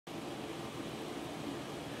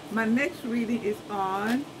My next reading is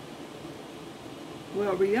on,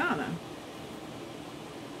 well, Rihanna.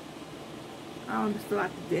 I want to fill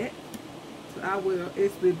out the deck. So I will.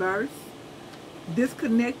 It's reverse.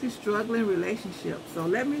 Disconnected, struggling relationship. So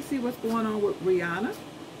let me see what's going on with Rihanna.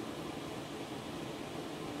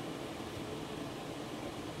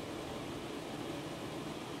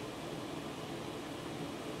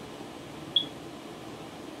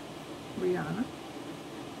 Rihanna.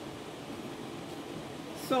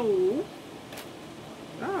 So,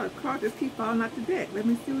 oh, the card just keep falling out the deck. Let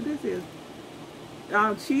me see what this is.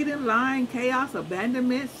 Cheating, lying, chaos,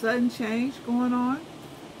 abandonment, sudden change going on.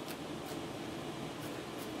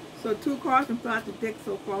 So 2 cards can fall out the deck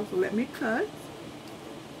so far, so let me cut.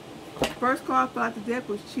 First card fell out the deck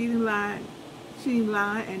was cheating, lying,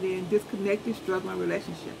 and then disconnected, struggling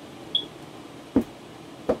relationship.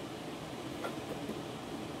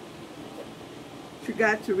 She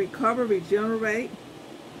got to recover, regenerate,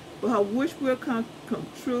 but her wish will come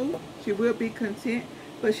true. She will be content,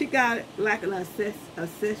 but she got like an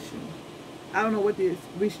obsession. I don't know what this is.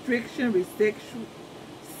 Restriction,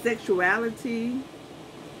 sexuality.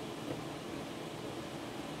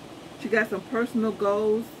 She got some personal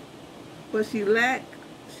goals, but she lacking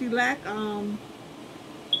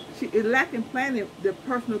planning. The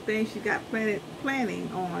personal things she got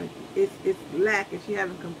planning on, it's lacking. She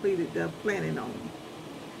haven't completed the planning on.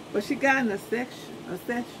 But she got an addiction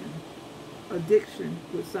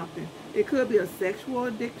with something. It could be a sexual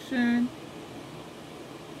addiction,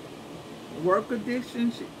 work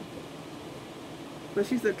addiction. But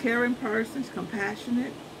she's a caring person. She's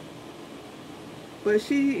compassionate. But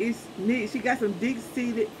she got some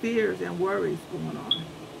deep-seated fears and worries going on.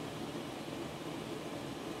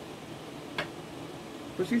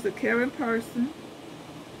 But she's a caring person.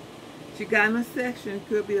 She got an obsession.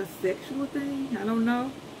 Could be a sexual thing. I don't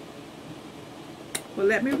know. But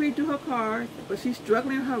let me redo her cards. But she's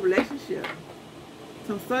struggling in her relationship.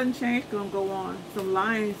 Some sudden change gonna go on. Some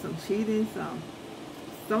lying, some cheating,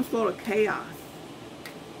 some sort of chaos,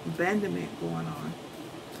 abandonment going on.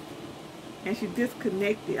 And she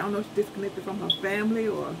disconnected. I don't know if she's disconnected from her family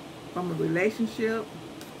or from a relationship.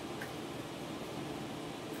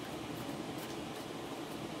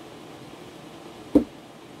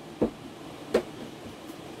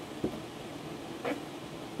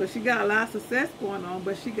 But she got a lot of success going on,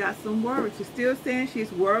 but she got some worry. She's still saying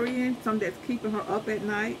she's worrying, something that's keeping her up at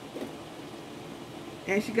night.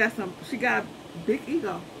 And she got a big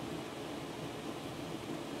ego.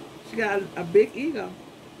 She got a big ego.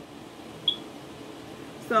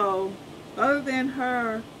 So, other than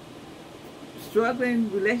her struggling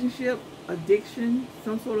relationship, addiction,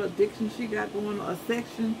 some sort of addiction she got going on, a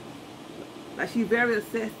section, like she's very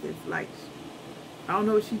obsessive. Like, I don't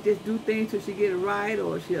know if she just do things till she get it right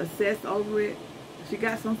or she obsessed over it. She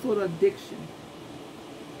got some sort of addiction.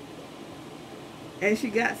 And she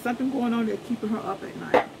got something going on that's keeping her up at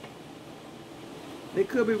night. It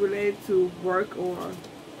could be related to work or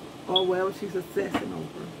whatever she's obsessing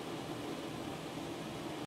over.